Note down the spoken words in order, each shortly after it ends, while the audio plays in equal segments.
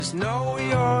No,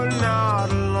 you're not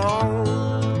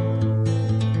alone,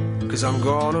 'cause I'm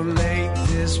gonna make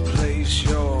this place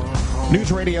your home.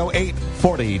 News Radio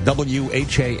 840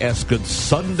 WHAS. Good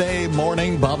Sunday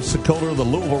morning. Bob Sokoler, the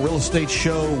Louisville Real Estate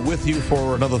Show, with you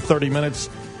for another 30 minutes.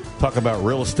 Talk about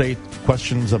real estate,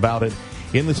 questions about it.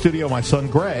 In the studio, my son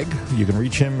Greg. You can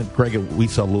reach him at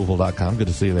greg@WeSellLouisville.com. Good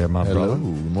to see you there, my brother.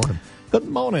 Good morning. Good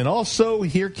morning. Also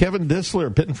here, Kevin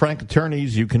Dissler, Pitt and Frank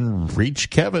Attorneys. You can reach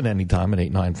Kevin anytime at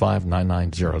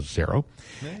 895-9900.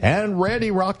 And Randy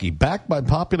Rocky, back by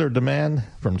popular demand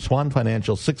from Swan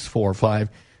Financial,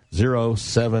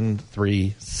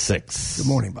 645-0736. Good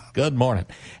morning, Bob. Good morning.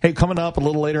 Hey, coming up a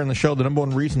little later in the show, the number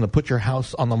one reason to put your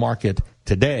house on the market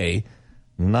today,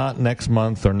 not next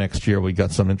month or next year. We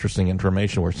got some interesting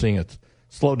information. We're seeing it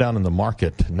slow down in the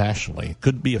market nationally. It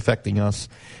could be affecting us.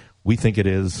 We think it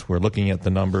is. We're looking at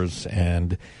the numbers,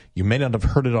 and you may not have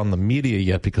heard it on the media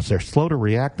yet because they're slow to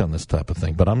react on this type of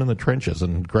thing. But I'm in the trenches,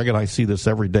 and Greg and I see this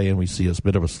every day, and we see a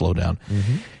bit of a slowdown.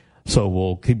 Mm-hmm. So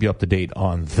we'll keep you up to date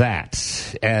on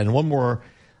that. And one more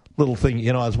little thing.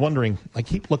 I was wondering, I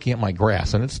keep looking at my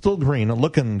grass, and it's still green and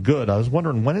looking good. I was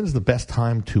wondering, when is the best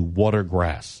time to water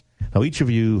grass? Now, each of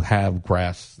you have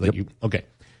grass that you... Okay.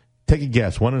 Take a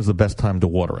guess. When is the best time to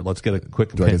water it? Let's get a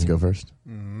quick opinion. Do I get to go first?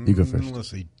 You go first.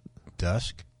 Let's see.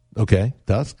 Dusk. Okay.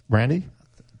 Dusk. Randy?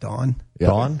 Dawn. Yeah.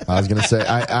 Dawn? I was going to say,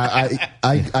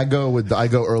 I go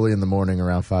early in the morning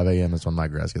around 5 a.m. is when my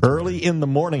grass gets Early in the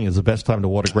morning is the best time to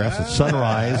water grass. At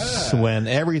sunrise, when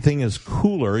everything is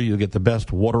cooler, you get the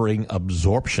best watering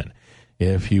absorption.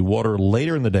 If you water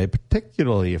later in the day,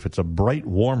 particularly if it's a bright,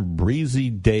 warm,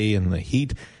 breezy day and the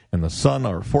heat and the sun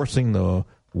are forcing the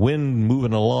wind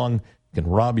moving along, can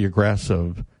rob your grass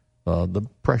of the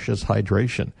precious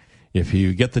hydration. If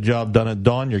you get the job done at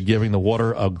dawn, you're giving the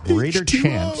water a greater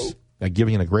chance,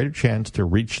 giving it a greater chance to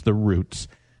reach the roots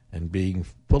and being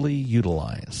fully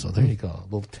utilized. So there you go, a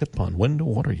little tip on when to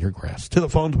water your grass. To the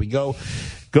phones we go.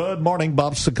 Good morning,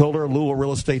 Bob Sokoler, Louisville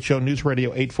Real Estate Show, News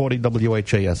Radio 840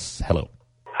 WHAS. Hello.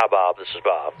 Hi, Bob. This is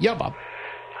Bob. Yeah, Bob.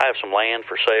 I have some land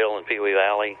for sale in Pee Wee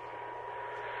Valley.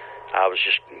 I was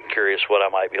just curious what I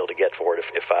might be able to get for it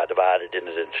if I divided it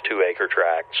into 2-acre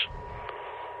tracts.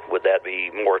 Would that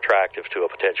be more attractive to a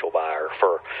potential buyer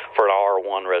for an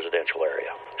R1 residential area?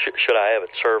 Should I have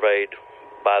it surveyed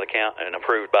by the county and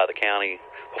approved by the county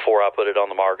before I put it on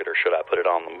the market, or should I put it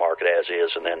on the market as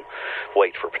is and then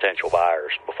wait for potential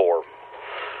buyers before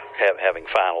having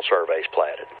final surveys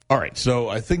platted? All right, so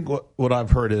I think what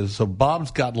I've heard is, so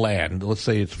Bob's got land, let's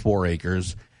say it's 4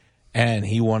 acres, and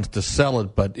he wants to sell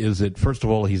it, but is it, first of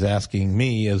all, he's asking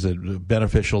me, is it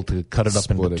beneficial to cut it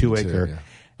up into 2 acre? Yeah.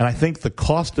 And I think the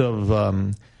cost of,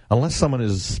 unless someone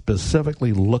is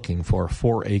specifically looking for a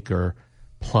 4 acre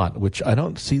plot, which I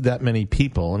don't see that many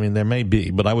people, I mean, there may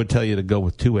be, but I would tell you to go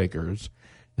with 2 acres,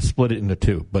 split it into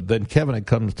 2. But then, Kevin, it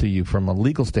comes to you from a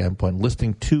legal standpoint,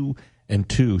 listing 2 and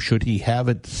 2. Should he have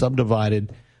it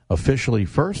subdivided officially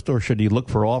first, or should he look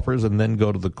for offers and then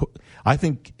go to the court? I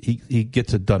think he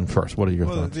gets it done first. What are your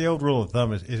thoughts? The old rule of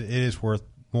thumb is it is worth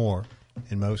more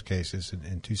in most cases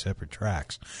in 2 separate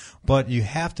tracts. But you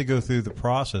have to go through the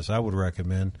process. I would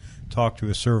recommend talk to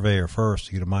a surveyor first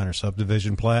to get a minor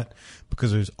subdivision plat,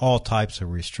 because there's all types of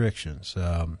restrictions.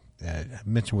 I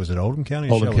mentioned, was it Oldham County?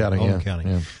 Oldham County, Oldham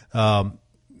County. Yeah.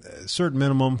 Certain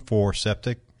minimum for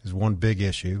septic is one big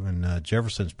issue, and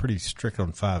Jefferson's pretty strict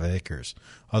on 5 acres.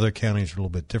 Other counties are a little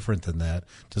bit different than that.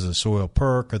 Does the soil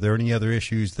perk? Are there any other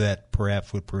issues that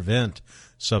perhaps would prevent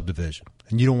subdivision?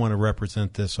 And you don't want to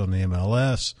represent this on the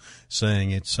MLS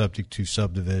saying it's subject to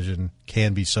subdivision,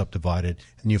 can be subdivided,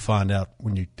 and you find out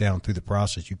when you're down through the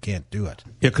process you can't do it.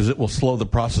 Yeah, because it will slow the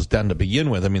process down to begin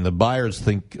with. I mean, the buyers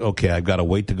think, okay, I've got to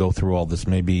wait to go through all this.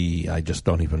 Maybe I just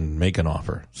don't even make an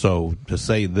offer. So to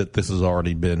say that this has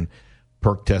already been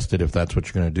perk tested, if that's what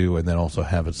you're going to do, and then also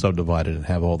have it subdivided and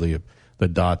have all the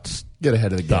dots get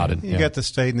ahead of the dotted. You got the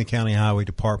state and the county highway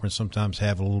department sometimes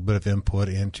have a little bit of input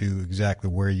into exactly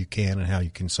where you can and how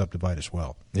you can subdivide as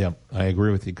well. Yeah, I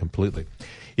agree with you completely.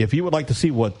 If you would like to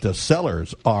see what the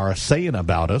sellers are saying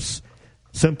about us,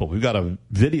 simple. We've got a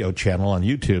video channel on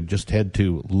YouTube. Just head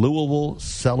to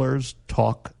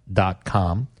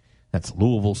LouisvilleSellersTalk.com. That's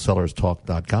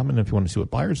LouisvilleSellersTalk.com. And if you want to see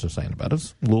what buyers are saying about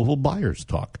us,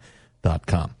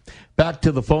 LouisvilleBuyersTalk.com. Back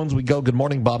to the phones we go. Good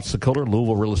morning, Bob Sokoler,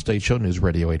 Louisville Real Estate Show, News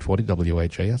Radio 840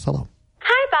 WHAS. Hello.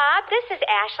 Hi, Bob. This is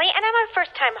Ashley, and I'm a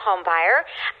first-time home buyer.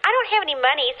 I don't have any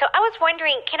money, so I was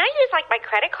wondering, can I use, my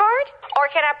credit card? Or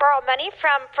can I borrow money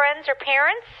from friends or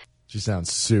parents? She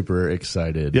sounds super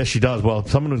excited. Yes, she does. Well,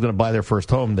 someone who's going to buy their first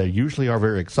home, they usually are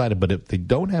very excited, but if they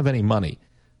don't have any money,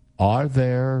 Are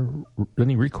there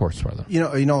any recourse for them?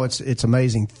 It's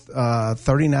amazing.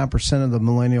 39% of the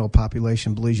millennial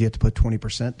population believes you have to put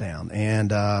 20% down,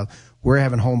 and we're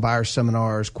having home buyer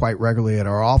seminars quite regularly at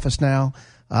our office now.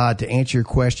 To answer your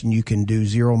question, you can do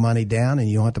zero money down, and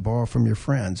you don't have to borrow from your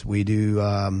friends. We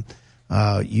do.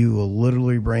 You will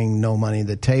literally bring no money to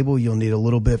the table. You'll need a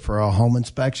little bit for a home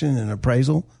inspection and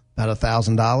appraisal, about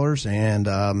 $1,000,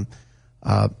 and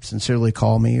sincerely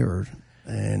call me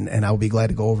and I'll be glad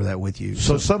to go over that with you.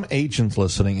 So some agents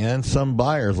listening and some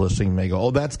buyers listening may go,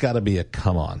 "Oh, that's got to be a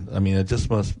come on." I mean, it's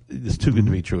too good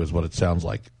to be true, is what it sounds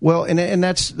like. Well, and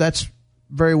that's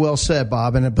very well said,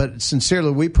 Bob. But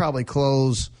sincerely, we probably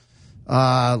close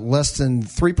less than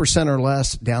 3% or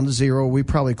less down to zero. We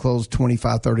probably close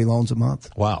 25, 30 loans a month.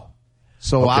 Wow.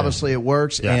 So obviously it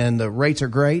works, and the rates are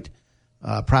great.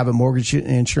 Private mortgage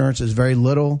insurance is very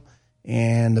little,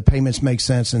 and the payments make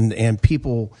sense. And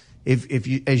people, if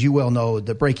you, as you well know,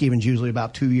 the break even is usually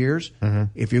about 2 years. Mm-hmm.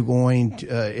 If you're going to,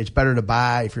 it's better to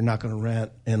buy if you're not going to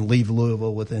rent and leave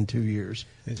Louisville within 2 years.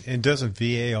 And doesn't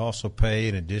VA also pay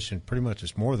in addition? Pretty much,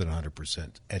 it's more than 100%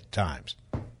 at times.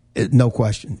 No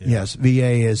question. Yeah. Yes,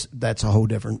 VA that's a whole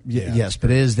different. Yes,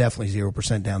 but it is definitely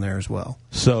 0% down there as well.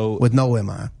 So with no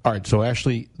MI. All right. So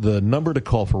Ashley, the number to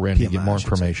call for Randy to get more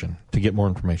information. To get more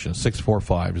information,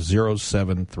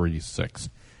 645-0736,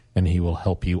 and he will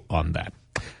help you on that.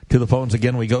 To the phones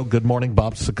again we go. Good morning,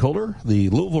 Bob Sokoler, the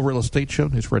Louisville Real Estate Show,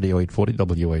 News Radio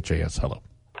 840 WHAS. Hello.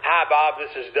 Hi, Bob.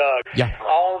 This is Doug. Yeah.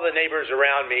 All the neighbors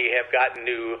around me have gotten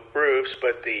new roofs,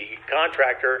 but the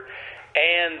contractor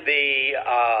and the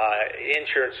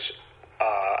insurance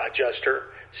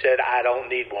adjuster said I don't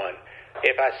need one.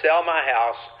 If I sell my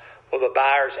house, will the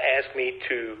buyers ask me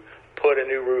to put a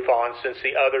new roof on since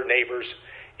the other neighbors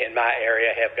in my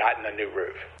area have gotten a new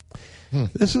roof?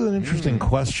 This is an interesting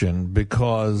question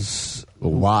because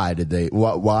why did the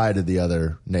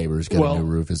other neighbors get a new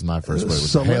roof is my first question.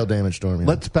 So hail damage storm.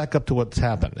 Let's back up to what's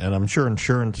happened. And I'm sure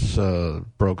insurance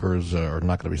brokers are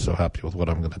not going to be so happy with what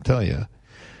I'm going to tell you.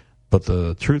 But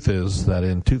the truth is that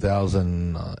in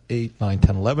 2008, 9,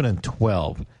 10, 11, and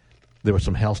 12, there were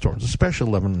some hailstorms, especially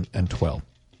 11 and 12.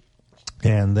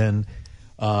 And then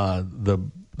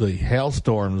the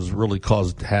hailstorms really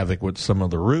caused havoc with some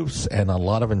of the roofs, and a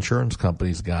lot of insurance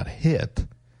companies got hit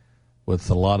with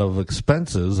a lot of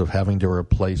expenses of having to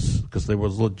replace, because there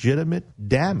was legitimate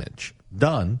damage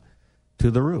done to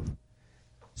the roof.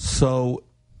 So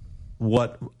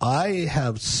what I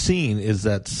have seen is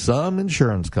that some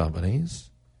insurance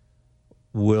companies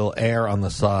will err on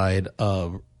the side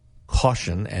of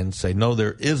caution and say, no,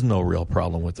 there is no real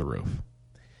problem with the roof.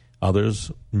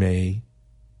 Others may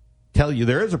tell you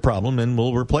there is a problem and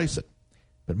we'll replace it.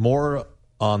 But more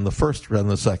on the first than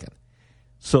the second.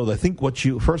 So I think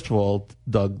first of all,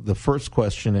 Doug, the first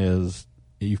question is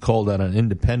you called out an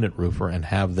independent roofer and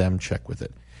have them check with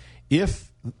it.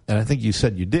 If, and I think you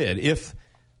said you did, if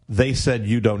they said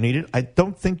you don't need it, I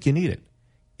don't think you need it.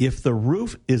 If the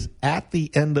roof is at the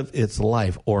end of its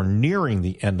life or nearing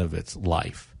the end of its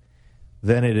life,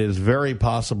 then it is very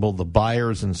possible the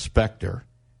buyer's inspector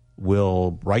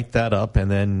will write that up,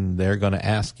 and then they're going to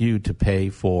ask you to pay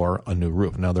for a new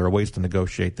roof. Now, there are ways to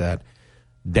negotiate that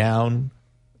down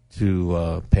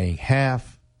to paying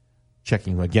half,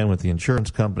 checking again with the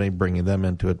insurance company, bringing them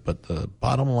into it. But the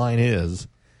bottom line is,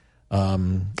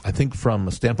 I think from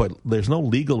a standpoint, there's no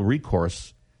legal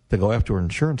recourse to go after an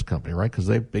insurance company, right? Because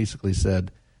they basically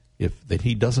said that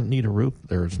he doesn't need a roof,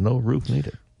 there's no roof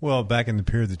needed. Well, back in the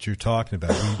period that you're talking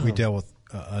about, we dealt with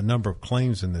a number of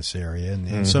claims in this area,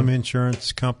 and some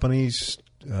insurance companies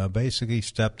basically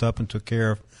stepped up and took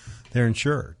care of their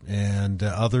insured, and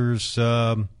others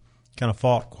kind of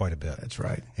fought quite a bit. That's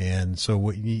right. And so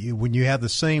when you have the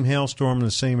same hailstorm in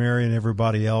the same area and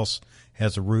everybody else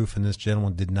has a roof and this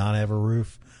gentleman did not have a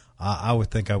roof, I would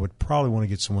think I would probably want to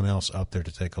get someone else up there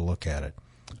to take a look at it.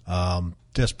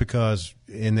 Just because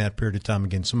in that period of time,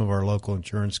 again, some of our local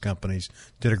insurance companies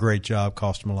did a great job,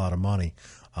 cost them a lot of money.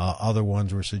 Other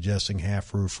ones were suggesting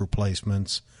half roof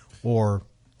replacements, or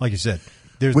like you said,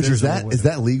 is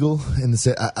that legal?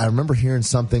 I remember hearing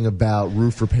something about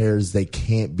roof repairs. They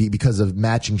can't be, because of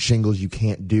matching shingles. You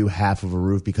can't do half of a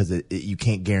roof because you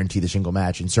can't guarantee the shingle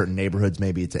match in certain neighborhoods.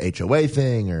 Maybe it's a HOA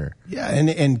thing, or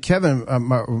and Kevin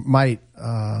might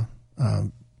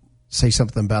say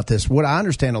something about this. What I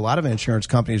understand, a lot of insurance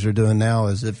companies are doing now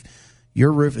is if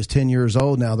your roof is 10 years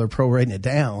old now, they're prorating it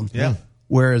down. Yeah.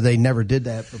 Where they never did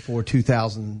that before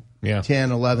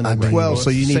 2010, 11, and 12. So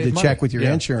you need to check with your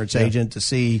insurance agent to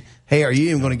see, hey, are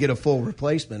you even going to get a full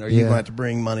replacement? Or are you going to have to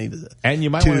bring money to the... And you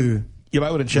might want You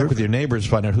might want to check with your neighbors,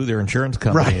 find out who their insurance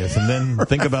company is, and then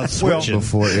think about switching.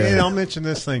 And I'll mention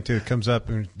this thing, too. It comes up,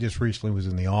 and just recently was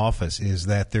in the office, is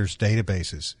that there's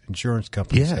databases insurance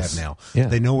companies have now. Yeah.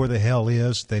 They know where the hell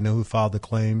is. They know who filed the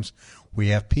claims. We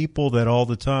have people that all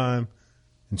the time,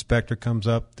 inspector comes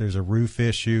up, there's a roof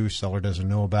issue, seller doesn't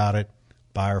know about it,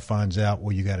 buyer finds out,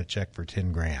 well, you got to check for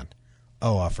 $10,000.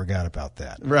 Oh, I forgot about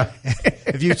that. Right.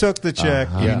 If you took the check,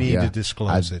 you need to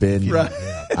disclose it.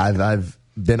 I've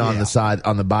been on the side,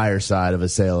 on the buyer side of a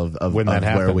sale of when that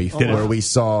happened, where we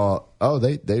saw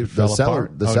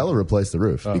the seller replaced the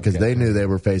roof because they knew they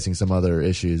were facing some other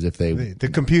issues if they the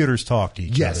computers talk to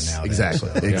each other now.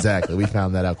 Exactly. We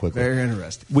found that out quickly. Very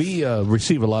interesting. We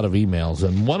receive a lot of emails,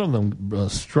 and one of them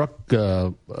struck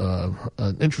an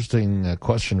interesting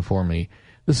question for me.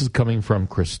 This is coming from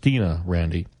Christina,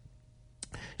 Randy.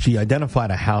 She identified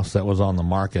a house that was on the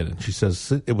market, and she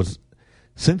says it was.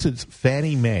 Since it's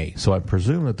Fannie Mae, so I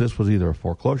presume that this was either a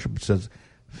foreclosure, but says,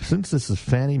 since this is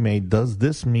Fannie Mae, does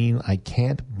this mean I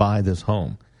can't buy this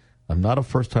home? I'm not a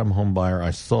first-time home buyer.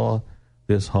 I saw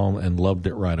this home and loved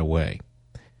it right away.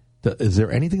 Is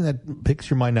there anything that picks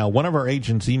your mind now? One of our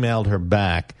agents emailed her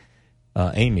back,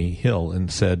 Amy Hill, and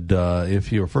said,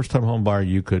 if you're a first-time home buyer,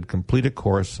 you could complete a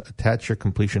course, attach your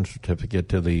completion certificate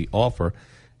to the offer,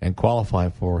 and qualify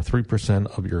for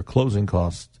 3% of your closing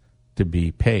costs to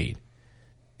be paid.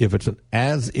 If it's an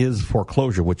as-is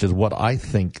foreclosure, which is what I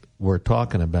think we're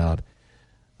talking about,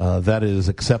 that is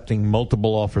accepting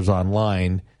multiple offers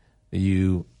online,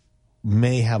 you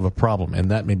may have a problem.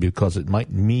 And that may be because it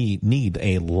might need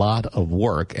a lot of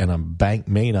work, and a bank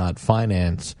may not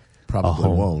finance a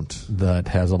home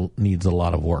that needs a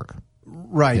lot of work.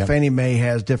 Right. Yep. Fannie Mae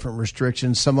has different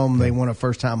restrictions. Some of them, they want a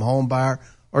first-time home buyer.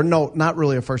 Or no, not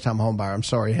really a first-time home buyer. I'm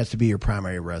sorry. It has to be your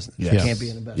primary residence. Yes. It can't be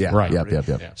an investment. Yeah, right.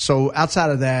 Yep. So outside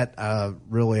of that,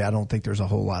 really, I don't think there's a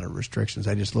whole lot of restrictions.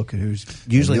 I just look at who's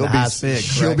usually the highest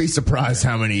bid. You'll be surprised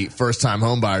how many first-time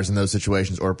home buyers in those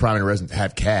situations or primary residents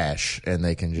have cash and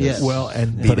they can just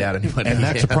beat out anybody. And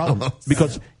that's a problem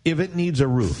because if it needs a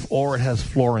roof or it has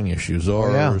flooring issues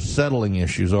or settling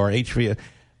issues or HVAC,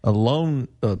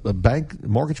 a bank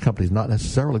mortgage company is not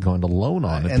necessarily going to loan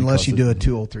on it unless you do a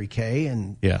 203K,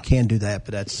 and you can do that.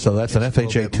 But that's an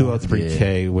FHA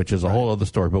 203K, which is a whole other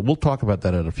story. But we'll talk about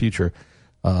that at a future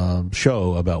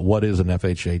show about what is an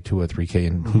FHA 203K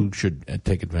and who should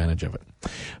take advantage of it.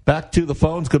 Back to the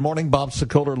phones. Good morning, Bob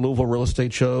Sokoler, Louisville Real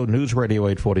Estate Show, News Radio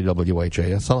 840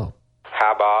 WHAS. Hello.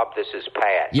 Hi, Bob. This is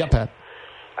Pat. Yeah, Pat.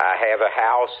 I have a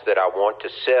house that I want to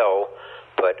sell,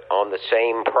 but on the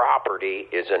same property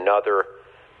is another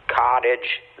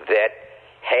cottage that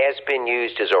has been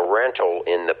used as a rental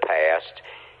in the past.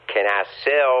 Can I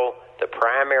sell the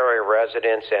primary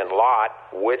residence and lot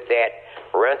with that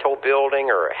rental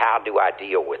building, or how do I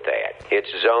deal with that?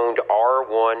 It's zoned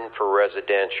R1 for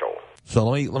residential. So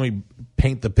let me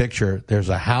paint the picture. There's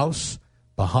a house.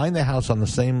 Behind the house on the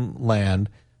same land,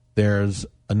 there's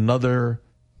another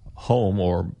home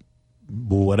or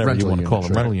whatever rental you want to call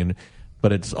it, rental unit.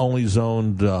 But it's only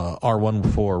zoned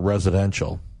R1 for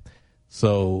residential.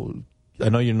 So I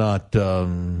know you're not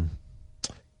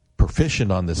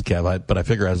proficient on this, Kev, but I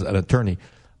figure as an attorney,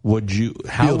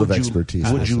 field of expertise.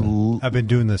 I've been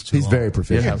doing this too long. He's very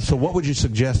proficient. Yeah. So what would you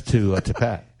suggest to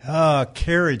Pat?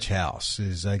 Carriage house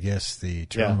is, I guess, the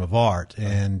term of art.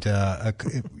 And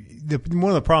one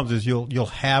of the problems is you'll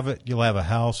have a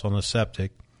house on the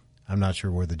septic. I'm not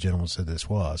sure where the gentleman said this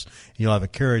was. You'll have a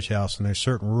carriage house, and there's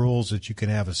certain rules that you can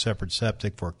have a separate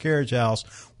septic for a carriage house,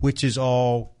 which is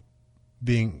all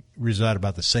being resided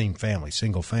by the same family,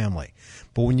 single family.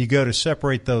 But when you go to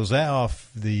separate those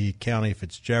off, the county, if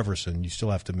it's Jefferson, you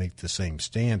still have to meet the same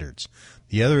standards.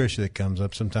 The other issue that comes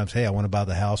up sometimes, hey, I want to buy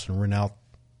the house and rent out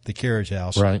the carriage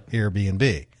house,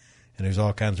 Airbnb. And there's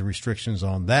all kinds of restrictions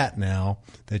on that now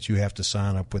that you have to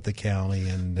sign up with the county.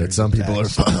 And that some people are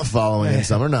following and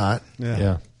some are not.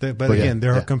 But again,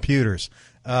 there are computers.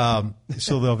 So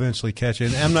they'll eventually catch it.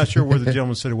 And I'm not sure where the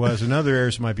gentleman said it was. In other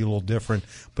areas it might be a little different.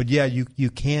 But, you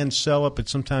can sell it, but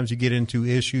sometimes you get into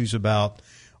issues about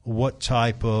what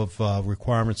type of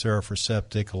requirements there are for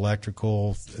septic,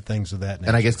 electrical, things of that nature.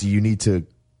 And I guess, do you need to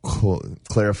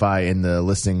clarify in the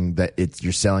listing that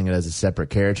you're selling it as a separate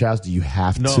carriage house? Do you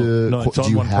have to? No, it's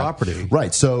on one property.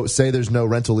 Right. So say there's no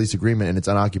rental lease agreement and it's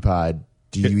unoccupied.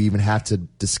 Do you even have to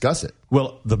discuss it?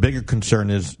 Well, the bigger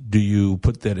concern is, do you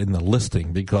put that in the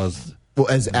listing? Because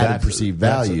as added perceived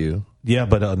value.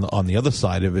 But on the other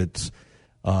side, if it's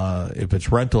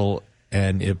rental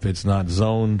and if it's not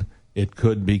zoned, it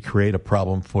could create a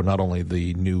problem for not only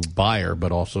the new buyer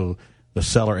but also the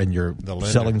seller and you're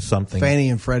selling something. Fannie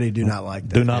and Freddie do not like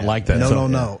that. Do not like that.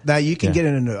 No. Now you can get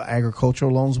into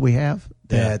agricultural loans we have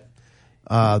that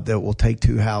will take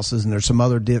two houses, and there's some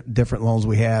other different loans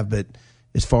we have, but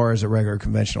as far as a regular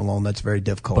conventional loan, that's very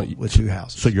difficult with two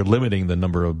houses. So you're limiting the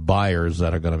number of buyers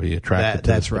that are going to be attracted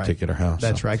to this particular house.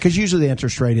 That's right, because usually the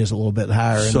interest rate is a little bit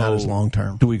higher and not as long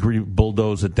term. Do we agree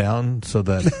bulldoze it down so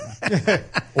that,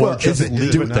 or just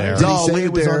leave it there? Did he say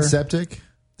it was on septic?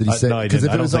 Did he say? No, he because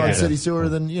didn't. if it was on city sewer,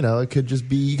 then it could just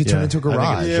be you could turn it into a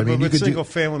garage. Yeah, but you could single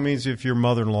family means if your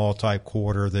mother-in-law type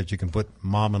quarter that you can put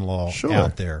mom-in-law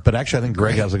out there. But actually, I think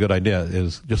Greg has a good idea.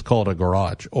 Is just call it a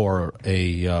garage or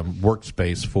a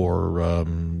workspace for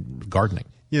gardening.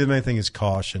 Yeah, the main thing is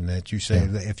caution that you say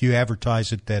that if you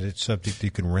advertise it that it's subject,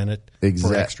 you can rent it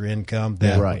for extra income.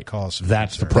 That would cause some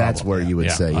That's the concern. problem. That's where you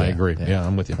would say. I agree. Yeah,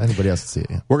 I'm with you. Anybody else see it?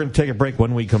 Yeah. We're going to take a break.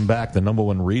 When we come back, the number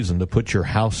one reason to put your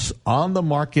house on the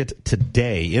market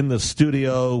today. In the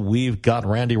studio, we've got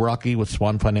Randy Rocky with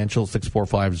Swan Financial,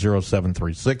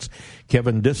 645-0736.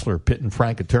 Kevin Dissler, Pitt and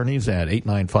Frank Attorneys at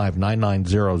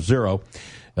 895-9900.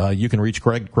 You can reach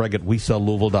Greg at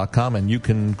WeSellLouisville.com, and you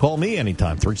can call me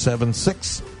anytime,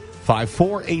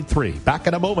 376-5483. Back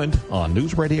in a moment on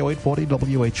News Radio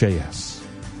 840 WHAS.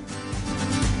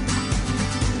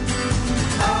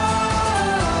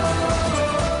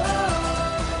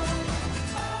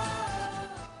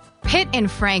 Pitt and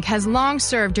Frank has long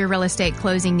served your real estate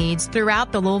closing needs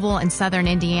throughout the Louisville and southern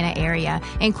Indiana area,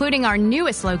 including our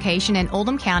newest location in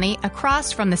Oldham County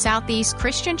across from the Southeast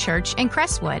Christian Church in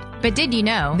Crestwood. But did you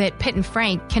know that Pitt and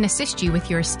Frank can assist you with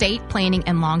your estate planning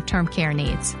and long-term care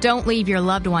needs? Don't leave your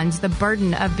loved ones the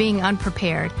burden of being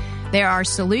unprepared. There are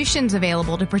solutions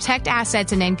available to protect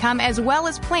assets and income as well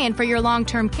as plan for your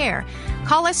long-term care.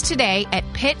 Call us today at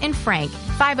Pitt and Frank,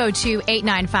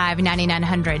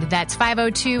 502-895-9900. That's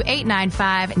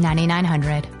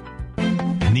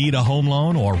 502-895-9900. Need a home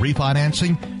loan or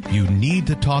refinancing? You need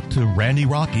to talk to Randy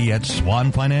Rocky at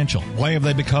Swan Financial. Why have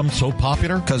they become so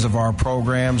popular? Because of our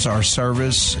programs, our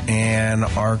service, and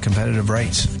our competitive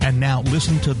rates. And now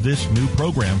listen to this new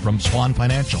program from Swan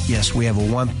Financial. Yes, we have a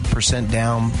 1%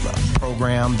 down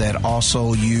program that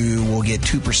also you will get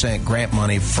 2% grant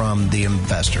money from the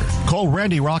investor. Call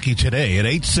Randy Rocky today at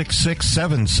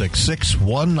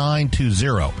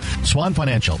 866-766-1920. Swan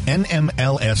Financial,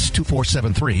 NMLS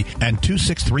 2473 and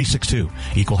 26362.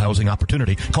 Equal housing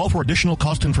opportunity. Call for additional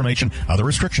cost information. Other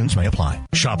restrictions may apply.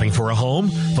 Shopping for a home?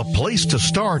 The place to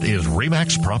start is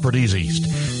RE/MAX Properties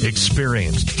East.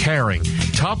 Experienced, caring,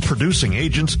 top producing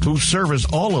agents who service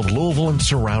all of Louisville and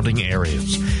surrounding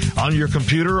areas. On your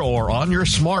computer or on your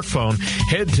smartphone,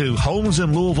 head to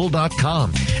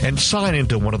homesinlouisville.com and sign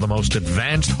into one of the most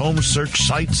advanced home search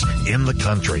sites in the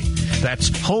country.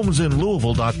 That's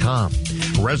homesinlouisville.com.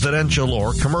 Residential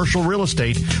or commercial real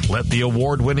estate, let the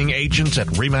award-winning agents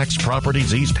at RE/MAX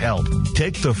Properties East help.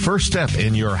 Take the first step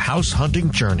in your house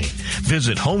hunting journey.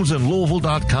 Visit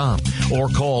homesinlouisville.com or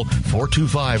call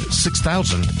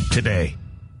 425-6000 today.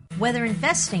 Whether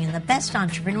investing in the best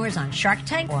entrepreneurs on Shark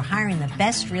Tank or hiring the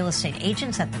best real estate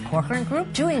agents at the Corcoran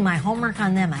Group, doing my homework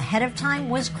on them ahead of time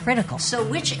was critical. So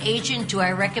which agent do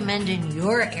I recommend in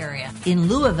your area? In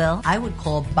Louisville, I would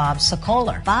call Bob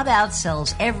Sokoler. Bob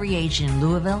outsells every agent in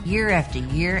Louisville year after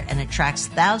year and attracts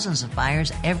thousands of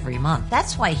buyers every month.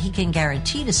 That's why he can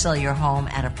guarantee to sell your home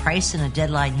at a price and a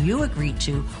deadline you agreed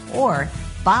to, or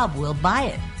Bob will buy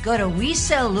it. Go to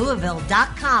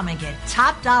WeSellLouisville.com and get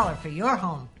top dollar for your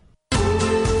home.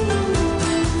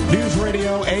 News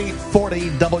Radio 840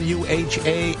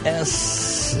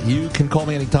 WHAS. You can call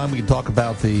me anytime. We can talk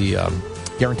about the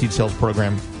guaranteed sales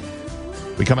program.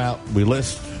 We come out, we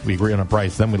list, we agree on a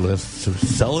price, then we list. So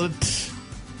sell it,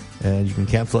 and you can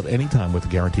cancel it anytime with the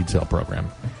guaranteed sale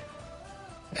program.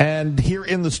 And here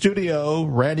in the studio,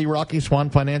 Randy Rocky, Swan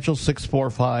Financial,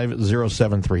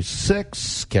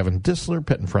 645-0736. Kevin Dissler,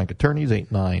 Pitt and Frank Attorneys,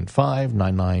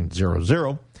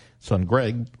 895-9900. Son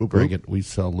Greg at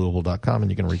WeSellLouisville.com, and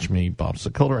you can reach me, Bob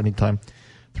Sokoler, anytime,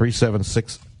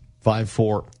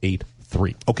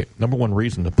 376-5483. Okay, number one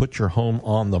reason to put your home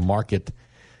on the market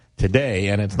today,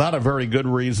 and it's not a very good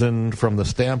reason from the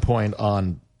standpoint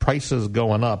on prices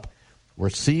going up. We're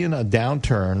seeing a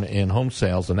downturn in home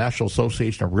sales. The National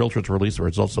Association of Realtors released the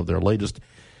results of their latest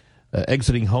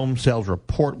exiting home sales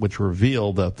report, which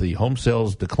revealed that the home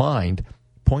sales declined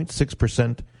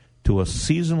 0.6% to a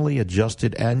seasonally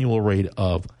adjusted annual rate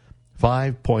of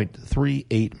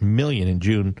 5.38 million in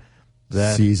June.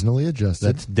 Seasonally adjusted.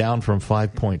 That's down from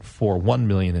 5.41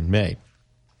 million in May,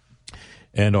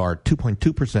 and are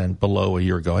 2.2% below a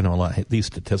year ago. I know these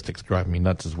statistics drive me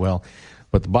nuts as well.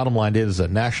 But the bottom line is a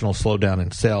national slowdown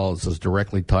in sales is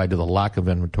directly tied to the lack of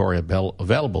inventory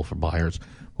available for buyers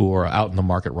who are out in the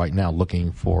market right now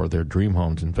looking for their dream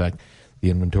homes. In fact, the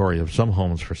inventory of some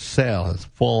homes for sale has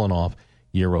fallen off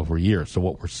year over year. So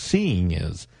what we're seeing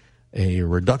is a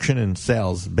reduction in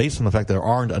sales based on the fact there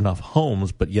aren't enough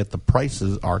homes, but yet the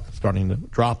prices are starting to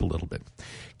drop a little bit.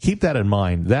 Keep that in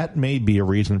mind. That may be a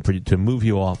reason for you to move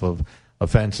you off of a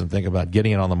fence and think about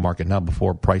getting it on the market now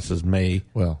before prices may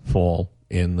fall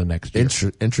in the next year.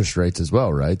 Interest rates as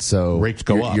well, right? So rates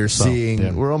go up. You're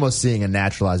seeing we're almost seeing a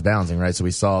naturalized balancing, right? So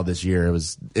we saw this year it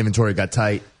was inventory got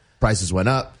tight, prices went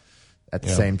up. At the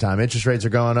same time, interest rates are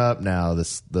going up. Now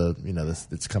it's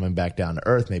coming back down to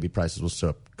earth. Maybe prices will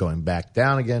start going back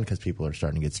down again because people are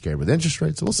starting to get scared with interest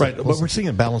rates. So we'll see. Right, but we're seeing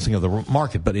a balancing of the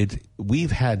market. But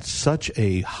we've had such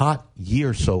a hot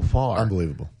year so far,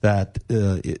 unbelievable, that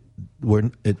we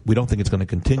don't think it's going to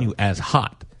continue as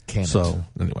hot. So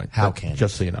anyway,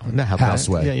 just so you know, how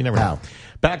sweat? Yeah, you never know.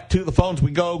 Back to the phones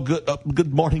we go.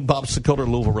 Good morning, Bob Sokoler,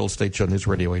 Louisville Real Estate Show, News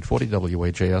Radio 840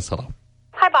 WHAS. Hello.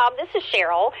 Hi, Bob. This is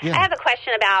Cheryl. Yeah. I have a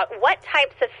question about what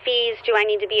types of fees do I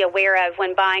need to be aware of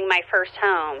when buying my first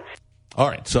home? All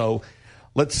right. So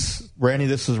Randy,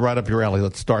 this is right up your alley.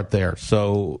 Let's start there.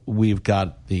 So we've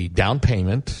got the down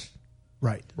payment.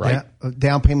 Right. Right.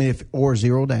 Down payment or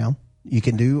zero down. You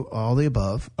can do all the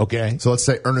above. Okay. So let's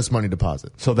say earnest money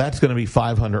deposit. So that's going to be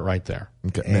 $500 right there.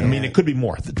 Okay. I mean, it could be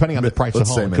more depending on the price of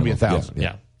the home. It could be $1,000.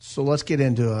 Yeah. So let's get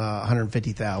into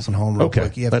 $150,000 home real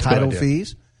quick. You have That's title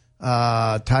fees.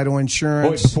 Title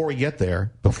insurance. Before we get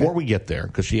there,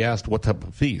 because she asked what type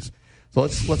of fees. So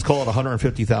let's call it a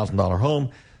 $150,000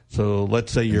 home. So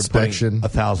let's say you're putting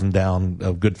 $1,000 down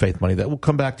of good faith money that will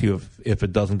come back to you if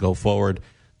it doesn't go forward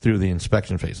through the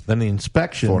inspection phase. Then the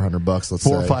inspection, $400, let's say,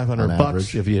 $400 or $500.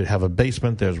 average. If you have a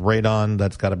basement, there's radon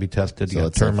that's got to be tested. So you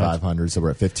let's say $500. So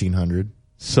we're at $1,500.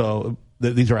 So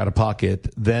these are out of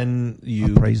pocket. Then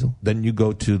you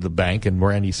go to the bank, and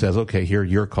Randy says, "Okay, here are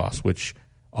your costs," which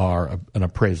are an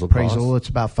appraisal cost. It's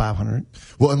about $500.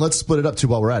 Well, and let's split it up too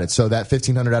while we're at it. So that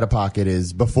 $1,500 out of pocket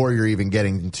is before you're even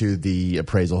getting to the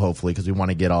appraisal, hopefully, because we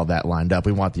want to get all that lined up.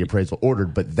 We want the appraisal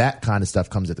ordered, but that kind of stuff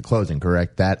comes at the closing,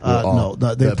 correct? That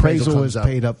the appraisal is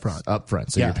paid up front. Up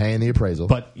front, so you're paying the appraisal.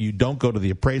 But you don't go to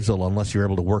the appraisal unless you're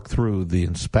able to work through the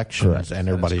inspections and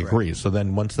everybody agrees. So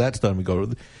then once that's done,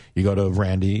 you go to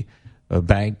Randy. A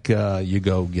bank, you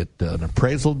go get an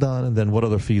appraisal done, and then what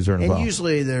other fees are involved? And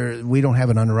usually we don't have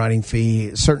an underwriting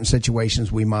fee. Certain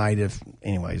situations we might,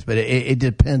 but it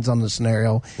depends on the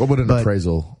scenario. What would an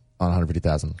appraisal on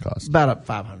 $150,000 cost? About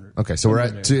 $500. Okay, so we're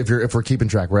at two, if we're keeping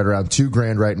track, we're at around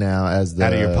 $2,000 right now as the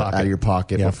out of your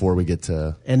pocket before we get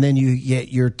to. And then you get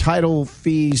your title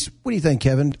fees. What do you think,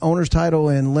 Kevin? Owner's title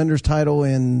and lender's title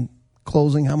and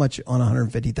closing. How much on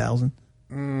 $150,000?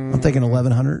 I'm thinking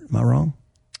 $1,100. Am I wrong?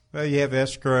 Well, you have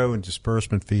escrow and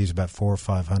disbursement fees about $400 or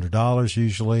 $500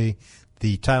 usually.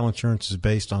 The title insurance is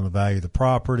based on the value of the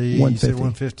property. $150. You said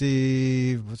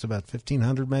 $150. What's about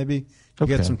 $1,500 maybe? You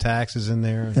get some taxes in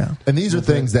there. Yeah. And these are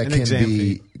things that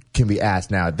can be asked.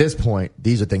 Now, at this point,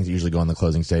 these are things that usually go in the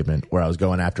closing statement where I was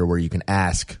going after where you can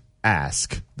ask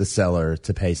the seller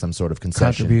to pay some sort of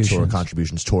concession or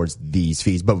contributions towards these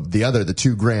fees. But the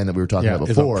 $2,000 that we were talking about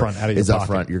before is up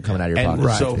front. You're coming out of your pocket.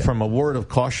 Right. So from a word of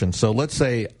caution, so let's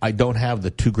say I don't have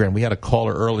the $2,000. We had a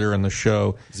caller earlier in the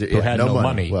show who had no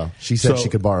money. Well, she said she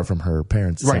could borrow from her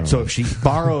parents. Right. So if she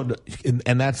borrowed,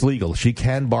 and that's legal, she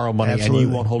can borrow money, and you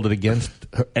won't hold it against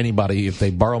anybody if they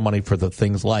borrow money for the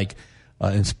things like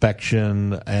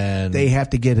inspection, and they have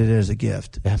to get it as a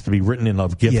gift. It has to be written in a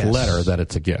gift letter that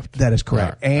it's a gift. That is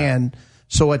correct. And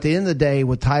so at the end of the day,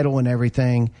 with title and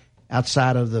everything,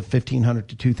 outside of the $1,500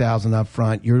 to $2,000 up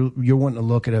front, you're wanting to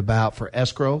look at about for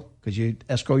escrow, because you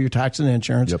escrow your tax and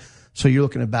insurance. Yep. So you're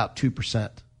looking at about 2%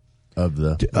 of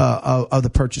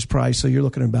the purchase price. So you're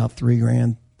looking at about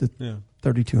 $3,000 to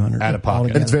 $3,200 out of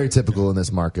pocket. And it's very typical in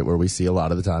this market where we see a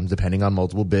lot of the times, depending on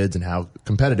multiple bids and how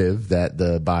competitive, that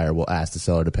the buyer will ask the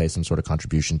seller to pay some sort of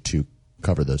contribution to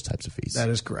cover those types of fees. That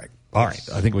is correct. All right.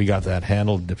 I think we got that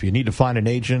handled. If you need to find an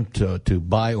agent to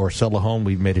buy or sell a home,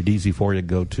 we've made it easy for you.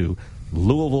 Go to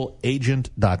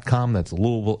LouisvilleAgent.com. That's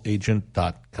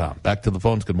LouisvilleAgent.com. Back to the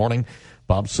phones. Good morning.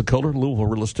 Bob Sokoler, Louisville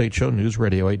Real Estate Show, News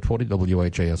Radio 840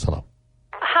 WHAS. Hello.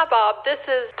 Hi, Bob. This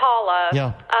is Paula.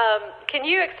 Yeah. Can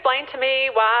you explain to me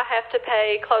why I have to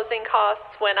pay closing costs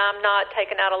when I'm not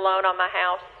taking out a loan on my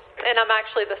house and I'm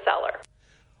actually the seller?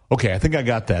 Okay, I think I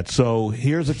got that. So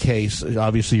here's a case.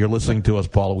 Obviously, you're listening to us,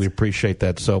 Paula. We appreciate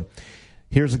that. So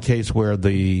here's a case where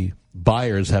the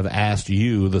buyers have asked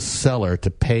you, the seller,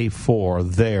 to pay for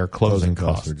their closing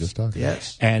costs. We're just talking.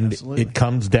 Yes. And absolutely. it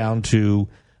comes down to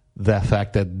the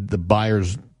fact that the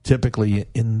buyers typically,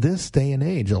 in this day and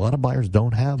age, a lot of buyers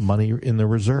don't have money in their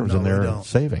reserves and their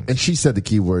savings. And she said the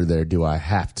key word there, do I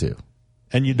have to?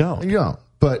 And you don't. And you don't.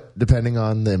 But depending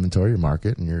on the inventory, your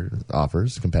market, and your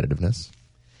offers, competitiveness.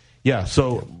 Yeah,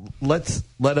 so let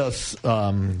us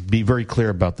be very clear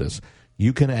about this.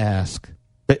 You can ask,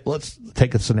 let's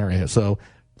take a scenario. So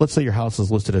let's say your house is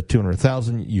listed at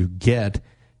 $200,000. You get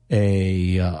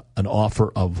an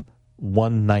offer of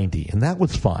 $190,000, and that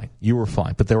was fine. You were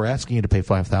fine, but they were asking you to pay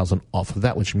 $5,000 off of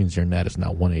that, which means your net is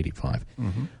now $185,000.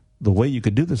 Mm-hmm. The way you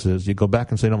could do this is you go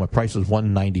back and say, no, my price is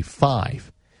 $195,000.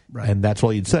 Right. And that's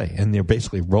all you'd say. And they're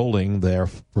basically rolling their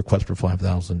request for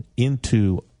 $5,000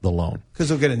 into the loan. Because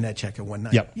they'll get a net check at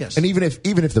 $190,000. Yep. Yes. And even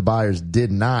if the buyers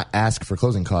did not ask for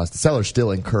closing costs, the sellers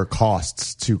still incur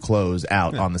costs to close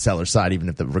out on the seller's side, even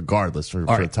if regardless for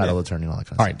the title attorney and all that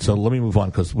kind of stuff. All right, so let me move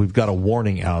on because we've got a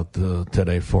warning out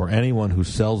today for anyone who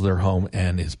sells their home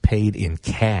and is paid in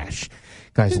cash.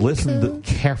 Guys, listen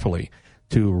carefully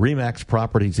to RE/MAX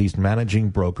Properties East managing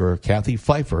broker Kathy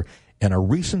Pfeiffer and a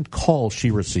recent call she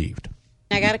received.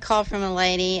 I got a call from a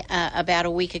lady about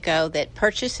a week ago that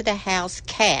purchased a house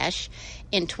cash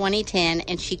in 2010,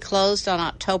 and she closed on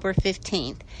October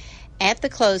 15th. At the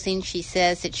closing, she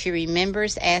says that she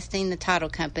remembers asking the title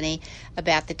company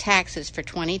about the taxes for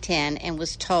 2010 and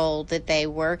was told that they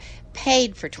were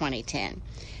paid for 2010.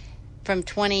 From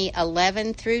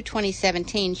 2011 through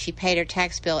 2017, she paid her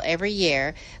tax bill every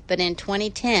year, but in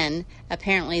 2010,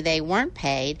 apparently they weren't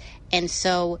paid, and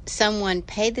so someone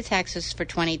paid the taxes for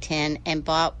 2010 and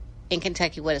bought in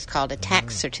Kentucky what is called a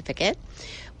tax certificate,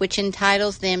 which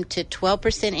entitles them to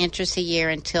 12% interest a year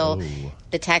until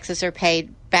the taxes are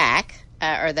paid back,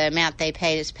 or the amount they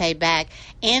paid is paid back,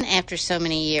 and after so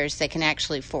many years, they can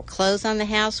actually foreclose on the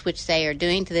house, which they are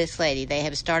doing to this lady. They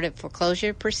have started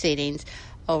foreclosure proceedings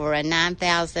over a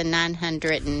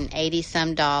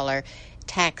 $9,980-some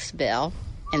tax bill,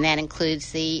 and that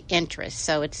includes the interest.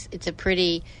 So it's a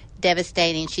pretty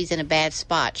devastating. She's in a bad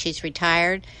spot. She's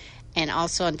retired and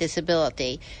also on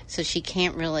disability, so she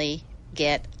can't really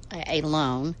get a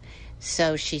loan.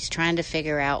 So she's trying to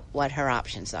figure out what her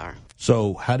options are.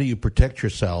 So how do you protect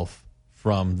yourself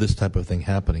from this type of thing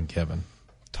happening, Kevin?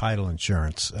 Title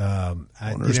insurance.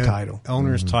 Owner's title.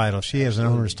 Owner's title. If she has an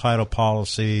owner's title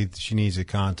policy, she needs to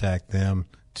contact them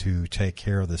to take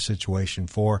care of the situation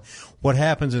for her. What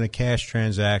happens in a cash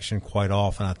transaction quite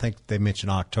often, I think they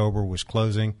mentioned October was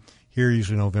closing. Here,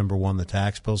 usually November 1, the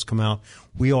tax bills come out.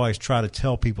 We always try to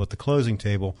tell people at the closing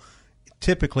table,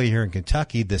 typically here in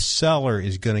Kentucky, the seller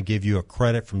is going to give you a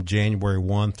credit from January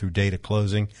 1 through date of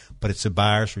closing, but it's the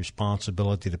buyer's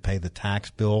responsibility to pay the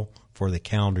tax bill for the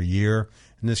calendar year.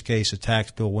 In this case, the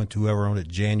tax bill went to whoever owned it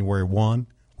January 1,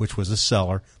 which was the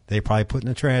seller. They probably put it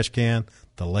in a trash can.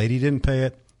 The lady didn't pay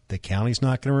it. The county's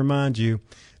not going to remind you.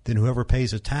 Then whoever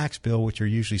pays the tax bill, which are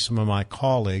usually some of my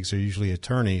colleagues, are usually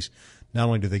attorneys, not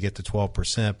only do they get the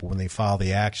 12%, but when they file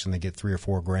the action, they get $3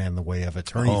 or $4 in the way of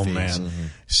attorney fees. Man. Mm-hmm.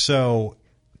 So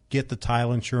get the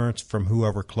title insurance from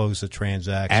whoever closed the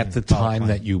transaction. At the time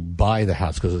that you buy the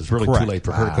house, because it's really Correct. too late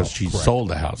for her because she sold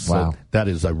the house. Wow. So that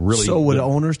is a really... So would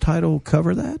owner's title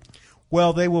cover that?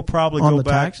 Well, they will probably On go the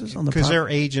back taxes? On the because their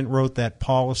agent wrote that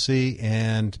policy,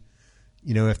 and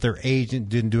if their agent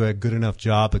didn't do a good enough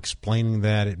job explaining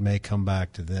that, it may come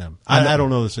back to them. I don't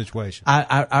know the situation.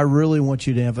 I really want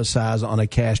you to emphasize on a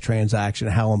cash transaction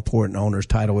how important owner's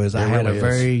title is. I had a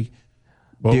very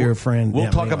dear friend.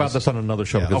 We'll talk about this on another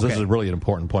show because this is really an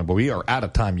important point. But we are out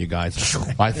of time, you guys.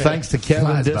 My thanks to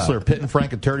Kevin Dissler, Pitt and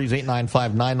Frank Attorneys,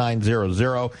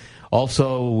 895-9900.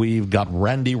 Also, we've got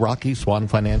Randy Rocky, Swan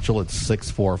Financial at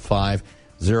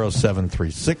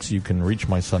 645-0736. You can reach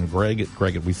my son Greg at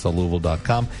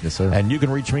greg@WeSellLouisville.com. Yes, sir. And you can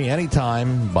reach me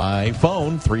anytime by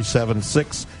phone,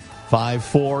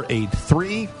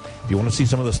 376-5483. If you want to see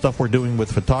some of the stuff we're doing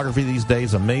with photography these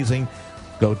days, amazing.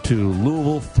 Go to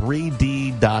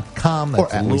Louisville3D.com.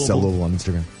 Or at We Sell Louisville on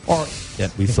Instagram. Or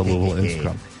at We Sell Louisville on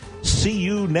Instagram. See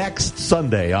you next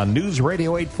Sunday on News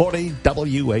Radio 840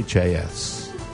 WHAS.